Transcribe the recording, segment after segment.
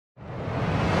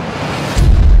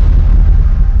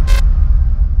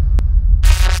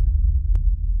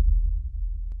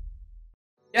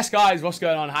Yes guys, what's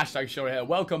going on? Hashtag Short here.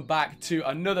 Welcome back to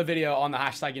another video on the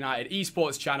Hashtag United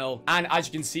Esports channel. And as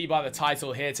you can see by the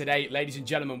title here today, ladies and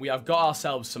gentlemen, we have got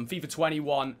ourselves some FIFA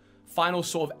 21 final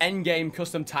sort of endgame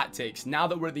custom tactics. Now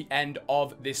that we're at the end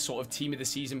of this sort of team of the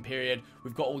season period,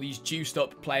 we've got all these juiced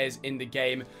up players in the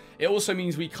game. It also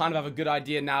means we kind of have a good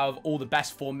idea now of all the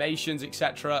best formations,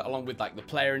 etc., along with like the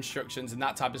player instructions and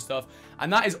that type of stuff.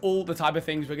 And that is all the type of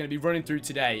things we're going to be running through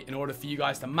today in order for you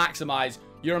guys to maximize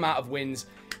your amount of wins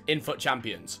in FUT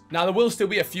Champions. Now, there will still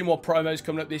be a few more promos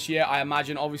coming up this year, I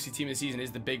imagine. Obviously, Team of the Season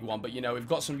is the big one, but, you know, we've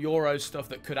got some Euros stuff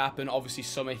that could happen. Obviously,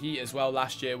 Summer Heat as well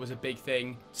last year was a big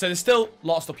thing. So there's still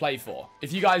lots to play for.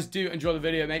 If you guys do enjoy the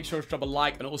video, make sure to drop a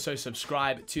like and also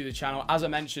subscribe to the channel. As I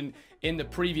mentioned in the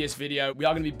previous video, we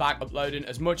are going to be back uploading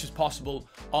as much as possible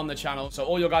on the channel. So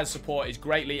all your guys' support is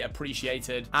greatly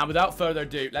appreciated. And without further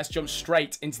ado, let's jump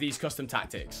straight into these custom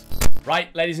tactics.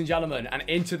 Right, ladies and gentlemen, and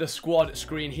into the squad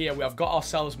screen here, we have got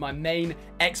ourselves my main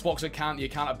Xbox account, the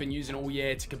account I've been using all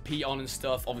year to compete on and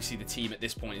stuff. Obviously, the team at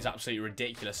this point is absolutely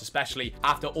ridiculous, especially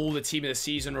after all the Team of the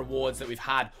Season rewards that we've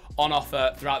had on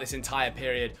offer throughout this entire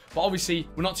period. But obviously,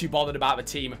 we're not too bothered about the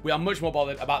team. We are much more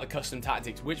bothered about the custom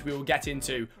tactics, which we will get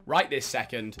into right this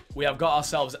second. We have got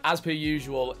ourselves, as per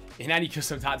usual, in any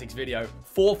custom tactics video,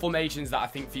 4 formations that I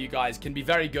think for you guys can be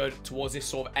very good towards this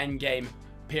sort of end game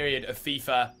period of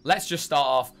FIFA. Let's just start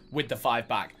off with the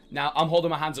 5-back. Now, I'm holding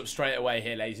my hands up straight away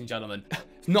here, ladies and gentlemen.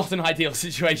 It's not an ideal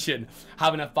situation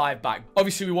having a 5-back.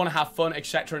 Obviously, we want to have fun,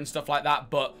 etc. and stuff like that,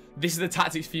 but this is the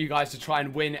tactics for you guys to try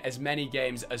and win as many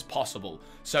games as possible.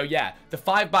 So yeah, the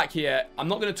 5-back here, I'm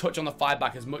not going to touch on the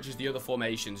 5-back as much as the other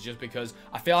formations, just because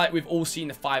I feel like we've all seen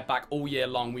the 5-back all year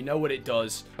long. We know what it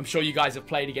does. I'm sure you guys have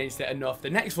played against it enough. The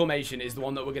next formation is the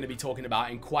one that we're going to be talking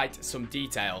about in quite some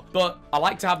detail. But I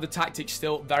like to have the tactics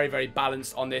still very, very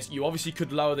balanced on this. You obviously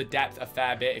could lower the depth a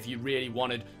fair bit if you really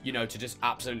wanted, you know, to just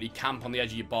absolutely camp on the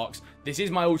edge of your box. This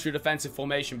is my ultra defensive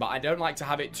formation, but I don't like to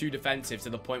have it too defensive to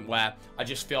the point where I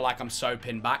just feel like I'm so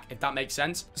pinned back, if that makes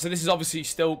sense. So this is obviously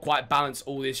still quite balanced,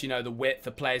 all this, you know, the width,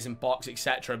 the players in box,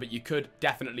 etc. But you could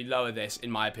definitely lower this,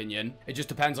 in my opinion. It just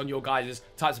depends on your guys'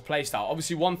 types of play style.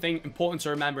 Obviously, one thing important to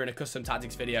remember in a custom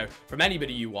tactics video from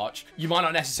anybody you watch, you might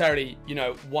not necessarily, you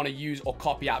know, want to use or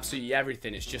copy absolutely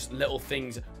everything. It's just little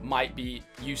things might be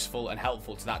useful and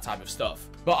helpful to that type of stuff.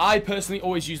 But I personally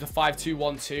always use the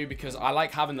 5-2-1-2 because I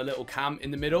like having the little cam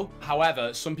in the middle.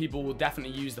 However, some people will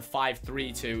definitely use the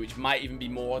 5-3-2, which might even be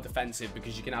more defensive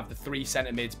because you can have the 3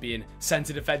 centre mids being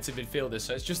centre defensive midfielders.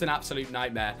 So it's just an absolute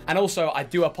nightmare. And also, I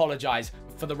do apologise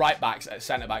for the right backs at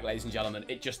centre back, ladies and gentlemen.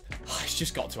 It's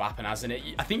just got to happen, hasn't it?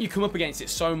 I think you come up against it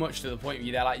so much to the point where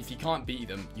you're there, like, if you can't beat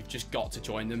them, you've just got to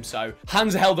join them. So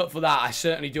hands are held up for that. I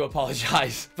certainly do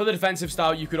apologise. For the defensive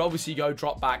style, you could obviously go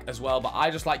drop back as well, but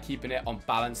I just like keeping it on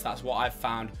balance. That's what I've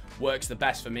found works the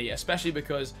best for me, especially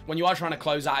because when you are trying to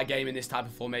close out a game in this type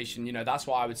of formation, you know, that's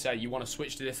why I would say you want to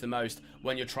switch to this the most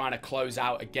when you're trying to close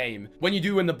out a game. When you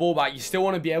do win the ball back, you still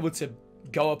want to be able to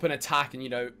go up and attack, and you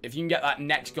know, if you can get that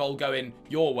next goal going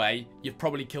your way, you've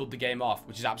probably killed the game off,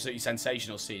 which is absolutely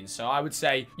sensational scenes. So I would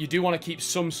say you do want to keep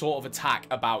some sort of attack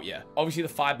about you. Obviously, the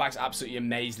 5-back's absolutely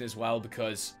amazing as well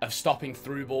because of stopping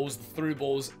through balls. The through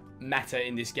balls meta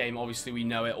in this game, obviously we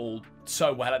know it all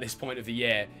so well at this point of the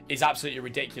year, is absolutely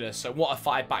ridiculous. So what a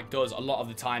 5-back does a lot of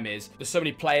the time is there's so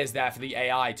many players there for the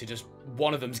AI to just,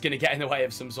 one of them's going to get in the way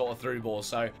of some sort of through ball.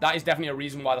 So that is definitely a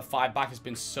reason why the 5-back has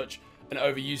been such an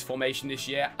overused formation this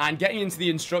year. And getting into the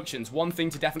instructions, one thing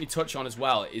to definitely touch on as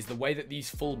well is the way that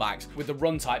these fullbacks with the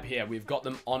run type here, we've got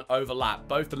them on overlap,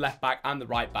 both the left back and the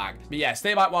right back. But yeah,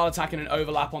 stay back while attacking and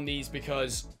overlap on these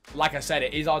because, like I said,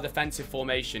 it is our defensive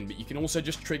formation, but you can also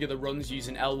just trigger the runs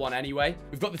using L1 anyway.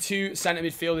 We've got the 2 centre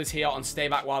midfielders here on stay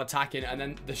back while attacking, and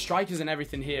then the strikers and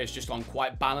everything here is just on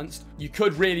quite balanced. You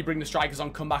could really bring the strikers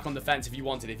on, come back on defense if you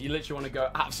wanted, if you literally want to go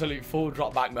absolute full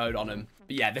drop back mode on them.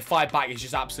 But yeah, the 5-back is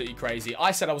just absolutely crazy.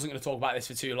 I said I wasn't going to talk about this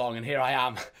for too long, and here I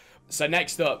am. So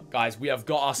next up, guys, we have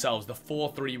got ourselves the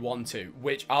 4-3-1-2,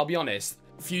 which I'll be honest,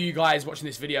 a few of you guys watching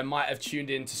this video might have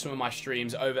tuned into some of my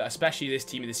streams over, especially this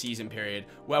Team of the Season period,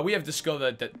 where we have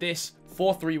discovered that this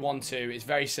 4-3-1-2 is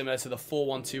very similar to the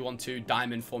 4-1-2-1-2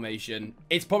 diamond formation.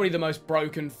 It's probably the most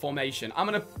broken formation. I'm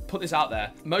going to put this out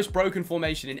there. Most broken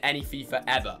formation in any FIFA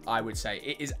ever, I would say.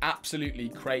 It is absolutely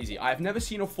crazy. I have never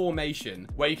seen a formation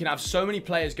where you can have so many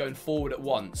players going forward at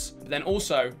once, but then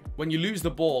also, when you lose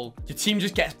the ball, your team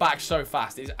just gets back so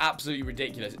fast. It's absolutely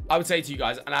ridiculous. I would say to you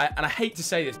guys, and I hate to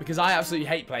say this because I absolutely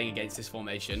hate playing against this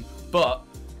formation, but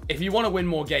if you want to win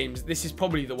more games, this is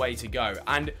probably the way to go.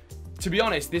 And to be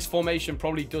honest, this formation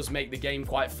probably does make the game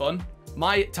quite fun.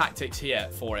 my tactics here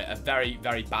for it are very,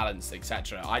 very balanced,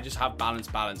 etc. I just have balance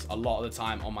a lot of the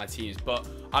time on my teams. But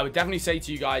I would definitely say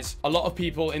to you guys, a lot of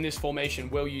people in this formation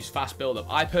will use fast build-up.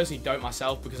 I personally don't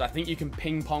myself, because I think you can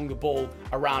ping pong the ball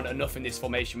around enough in this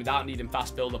formation without needing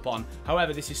fast build-up on.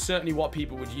 However, this is certainly what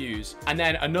people would use. And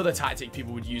then another tactic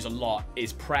people would use a lot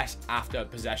is press after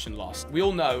possession loss. We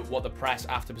all know what the press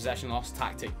after possession loss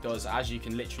tactic does, as you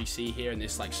can literally see here in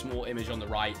this like small image on the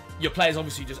right. Your players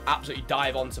obviously just absolutely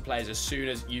dive onto players as soon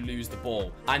as you lose the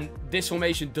ball. And this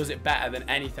formation does it better than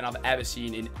anything I've ever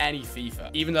seen in any FIFA.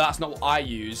 Even though that's not what I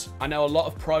use, I know a lot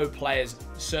of pro players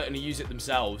certainly use it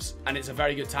themselves, and it's a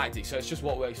very good tactic. So it's just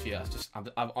what works for you. It's just,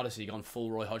 I've honestly gone full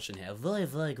Roy Hodgson here. Very,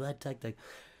 very good tactic.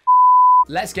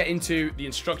 Let's get into the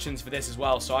instructions for this as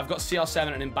well. So I've got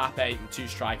CR7 and Mbappe, two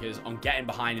strikers, on getting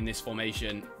behind in this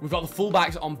formation. We've got the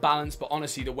fullbacks on balance, but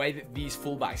honestly, the way that these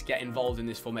fullbacks get involved in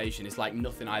this formation is like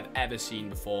nothing I've ever seen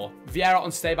before. Vieira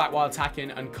on stay back while attacking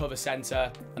and cover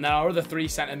center. And then our other three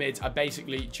center mids are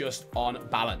basically just on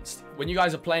balanced. When you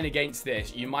guys are playing against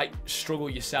this, you might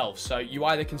struggle yourself. So you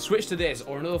either can switch to this,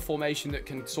 or another formation that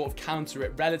can sort of counter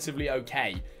it relatively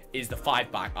okay is the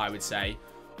 5-back, I would say.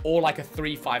 Or like a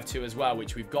 3-5-2 as well,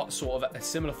 which we've got sort of a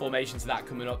similar formation to that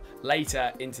coming up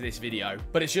later into this video.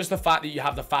 But it's just the fact that you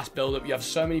have the fast build-up. You have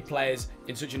so many players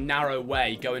in such a narrow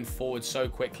way going forward so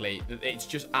quickly that it's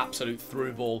just absolute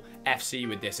through ball FC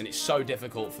with this, and it's so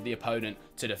difficult for the opponent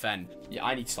to defend. Yeah,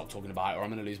 I need to stop talking about it or I'm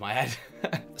going to lose my head.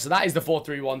 So that is the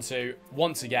 4-3-1-2.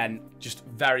 Once again, just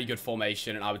very good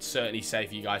formation, and I would certainly say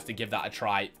for you guys to give that a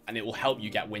try, and it will help you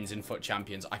get wins in FUT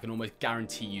Champions. I can almost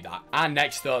guarantee you that. And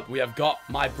next up, we have got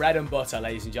my bread and butter,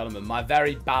 ladies and gentlemen, my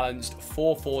very balanced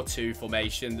 4-4-2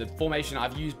 formation, the formation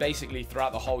I've used basically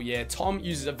throughout the whole year. Tom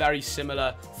uses a very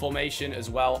similar formation as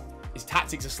well. His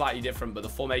tactics are slightly different, but the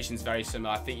formation is very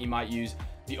similar. I think he might use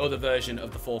the other version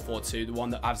of the 4-4-2, the one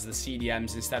that has the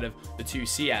CDMs instead of the 2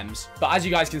 CMs. But as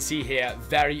you guys can see here,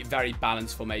 very, very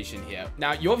balanced formation here.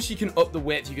 Now, you obviously can up the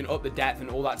width, you can up the depth and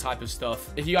all that type of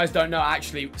stuff. If you guys don't know,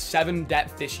 actually, 7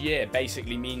 depth this year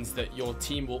basically means that your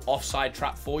team will offside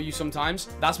trap for you sometimes.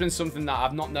 That's been something that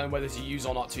I've not known whether to use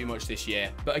or not too much this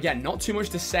year. But again, not too much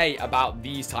to say about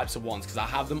these types of ones because I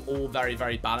have them all very,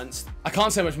 very balanced. I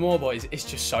can't say much more, boys. It's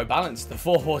just so balanced. The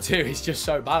 4-4-2 is just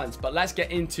so balanced. But let's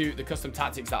get into the custom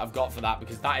tactics that I've got for that,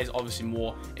 because that is obviously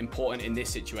more important in this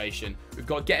situation. We've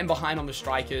got getting behind on the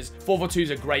strikers. 4-4-2 is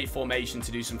a great formation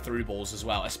to do some through balls as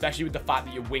well, especially with the fact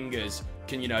that your wingers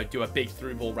can, you know, do a big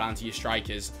through ball round to your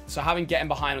strikers. So having getting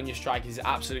behind on your strikers is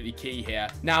absolutely key here.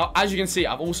 Now, as you can see,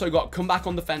 I've also got come back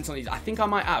on defense on these. I think I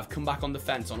might have come back on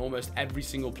defense on almost every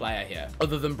single player here,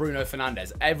 other than Bruno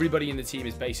Fernandes. Everybody in the team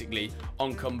is basically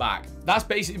on comeback. That's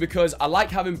basically because I like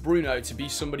having Bruno to be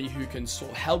somebody who can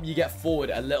sort of help you get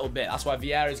forward a little bit. That's why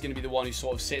Vieira is going to be the one who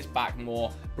sort of sits back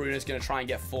more. Bruno's going to try and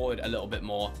get forward a little bit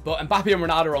more. But Mbappe and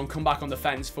Ronaldo are on come back on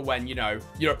defense for when, you know,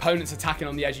 your opponent's attacking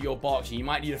on the edge of your box and you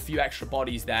might need a few extra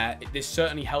bodies there. This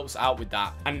certainly helps out with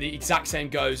that. And the exact same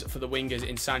goes for the wingers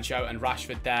in Sancho and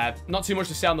Rashford there. Not too much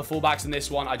to say on the fullbacks in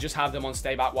this one. I just have them on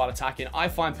stay back while attacking. I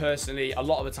find personally a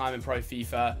lot of the time in Pro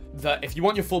FIFA that if you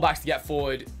want your fullbacks to get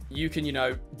forward, you can, you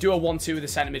know, do a 1-2 with a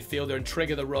centre midfielder and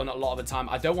trigger the run a lot of the time.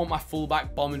 I don't want my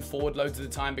fullback bombing forward loads of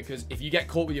the time, because if you get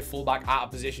caught with your fullback out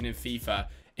of position in FIFA,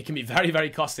 it can be very, very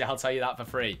costly. I'll tell you that for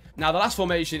free. Now, the last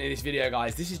formation in this video,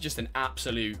 guys, this is just an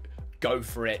absolute go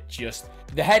for it. Just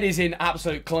the head is in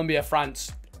absolute Colombia,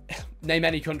 France. Name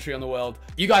any country on the world.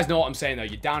 You guys know what I'm saying though.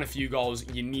 You're down a few goals.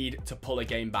 You need to pull a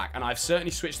game back. And I've certainly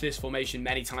switched this formation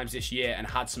many times this year and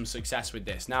had some success with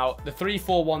this. Now, the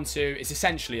 3-4-1-2 is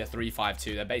essentially a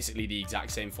 3-5-2. They're basically the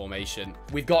exact same formation.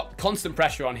 We've got constant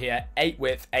pressure on here. 8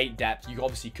 width, 8 depth. You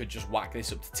obviously could just whack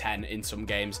this up to 10 in some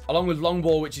games. Along with long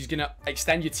ball, which is going to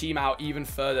extend your team out even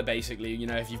further, basically. You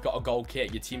know, if you've got a goal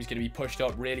kick, your team's going to be pushed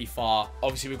up really far.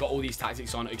 Obviously, we've got all these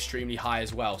tactics on extremely high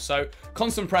as well. So,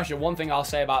 constant pressure. One thing I'll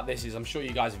say about this is I'm sure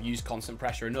you guys have used constant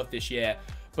pressure enough this year,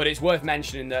 but it's worth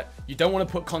mentioning that you don't want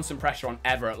to put constant pressure on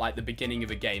ever at like the beginning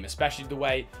of a game, especially the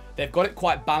way they've got it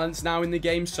quite balanced now in the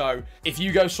game. So if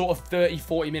you go sort of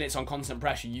 30-40 minutes on constant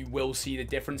pressure, you will see the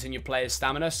difference in your player's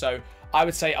stamina. So I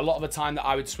would say a lot of the time that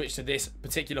I would switch to this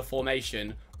particular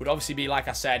formation would obviously be, like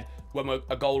I said, when we're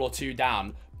a goal or two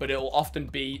down, but it'll often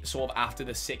be sort of after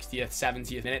the 60th,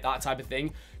 70th minute, that type of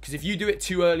thing. Because if you do it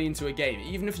too early into a game,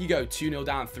 even if you go 2-0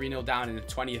 down, 3-0 down in the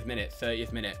 20th minute,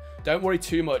 30th minute, don't worry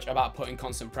too much about putting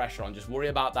constant pressure on. Just worry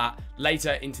about that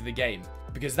later into the game,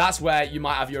 because that's where you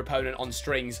might have your opponent on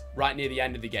strings right near the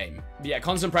end of the game. But yeah,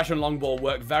 constant pressure and long ball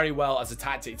work very well as a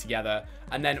tactic together.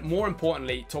 And then more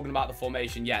importantly, talking about the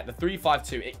formation, yeah, the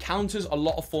 3-5-2, it counters a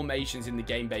lot of formations in the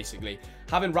game basically.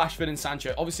 having Rashford and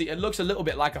Sancho, obviously it looks a little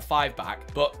bit like a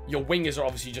 5-back, but your wingers are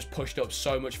obviously just pushed up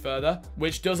so much further,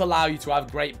 which does allow you to have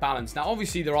great balance. Now,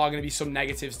 obviously there are going to be some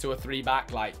negatives to a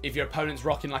 3-back, like if your opponent's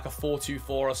rocking like a 4-2-4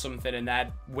 or something and their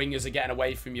wingers are getting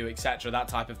away from you, etc., that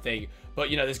type of thing. But,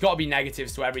 you know, there's got to be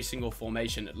negatives to every single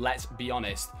formation, let's be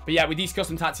honest. But yeah, with these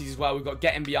custom tactics as well, we've got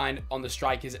getting behind on the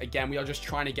strikers. Again, we are just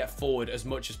trying to get forward as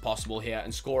much as possible here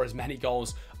and score as many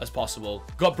goals as possible.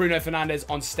 Got Bruno Fernandes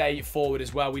on stay forward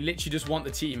as well. We literally just want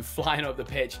the team flying up the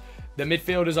pitch. The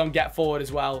midfielders on get forward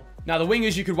as well. Now, the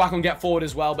wingers you could whack on get forward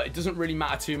as well, but it doesn't really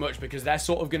matter too much because they're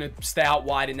sort of going to stay out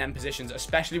wide in them positions,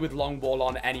 especially with long ball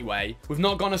on anyway. We've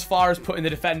not gone as far as putting the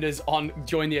defenders on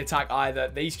join the attack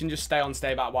either. These can just stay on,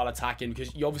 stay back while attacking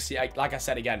because you obviously, like I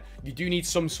said again, you do need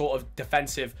some sort of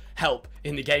defensive help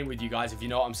in the game with you guys, if you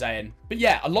know what I'm saying. But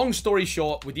yeah, a long story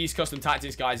short with these custom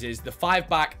tactics, guys, is the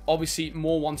 5-back, obviously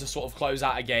more one to sort of close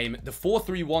out a game. The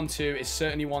 4-3-1-2 is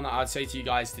certainly one that I'd say to you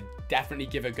guys to definitely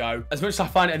give a go. As much as I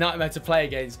find it a nightmare to play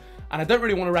against, and I don't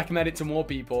really want to recommend it to more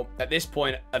people at this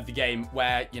point of the game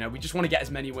where, you know, we just want to get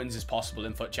as many wins as possible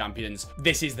in FUT Champions.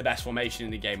 This is the best formation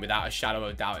in the game without a shadow of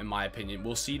a doubt, in my opinion.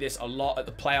 We'll see this a lot at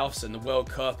the playoffs and the World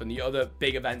Cup and the other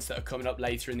big events that are coming up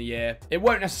later in the year. It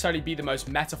won't necessarily be the most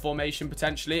meta formation,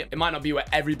 potentially. It might not be what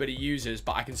everybody uses,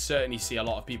 but I can certainly see a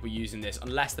lot of people using this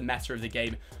unless the meta of the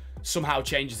game somehow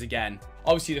changes again.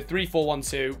 Obviously, the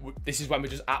 3-4-1-2, this is when we're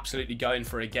just absolutely going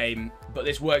for a game, but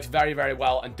this works very, very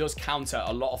well and does counter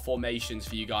a lot of formations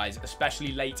for you guys,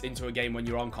 especially late into a game when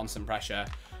you're on constant pressure.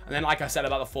 And then, like I said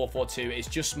about the 4-4-2, it's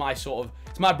just my sort of,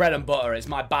 it's my bread and butter. It's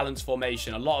my balanced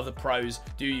formation. A lot of the pros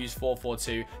do use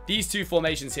 4-4-2. These two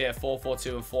formations here,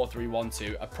 4-4-2 and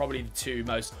 4-3-1-2, are probably the two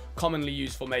most commonly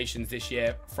used formations this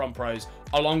year from pros,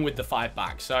 along with the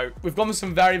 5-back. So we've gone with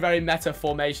some very, very meta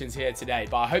formations here today,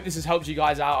 but I hope this has helped you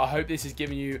guys out. I hope this has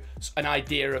given you an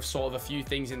idea of sort of a few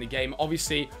things in the game.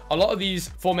 Obviously, a lot of these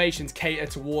formations cater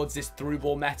towards this through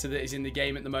ball meta that is in the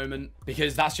game at the moment,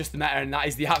 because that's just the meta and that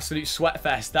is the absolute sweat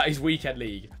fest. That is Weekend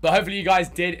League. But hopefully you guys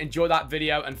did enjoy that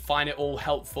video and find it all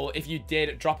helpful. If you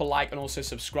did, drop a like and also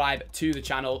subscribe to the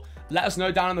channel. Let us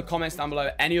know down in the comments down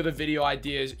below any other video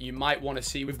ideas you might want to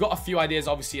see. We've got a few ideas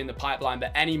obviously in the pipeline,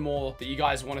 but any more that you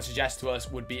guys want to suggest to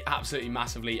us would be absolutely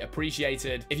massively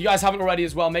appreciated. If you guys haven't already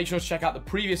as well, make sure to check out the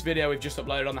previous video we've just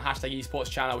uploaded on the #esports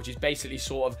channel, which is basically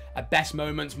sort of a best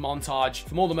moments montage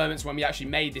from all the moments when we actually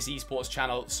made this esports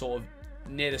channel sort of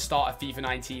near the start of FIFA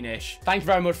 19-ish. Thank you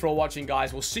very much for all watching,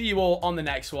 guys. We'll see you all on the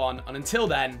next one. And until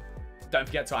then, don't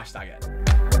forget to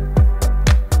 #it.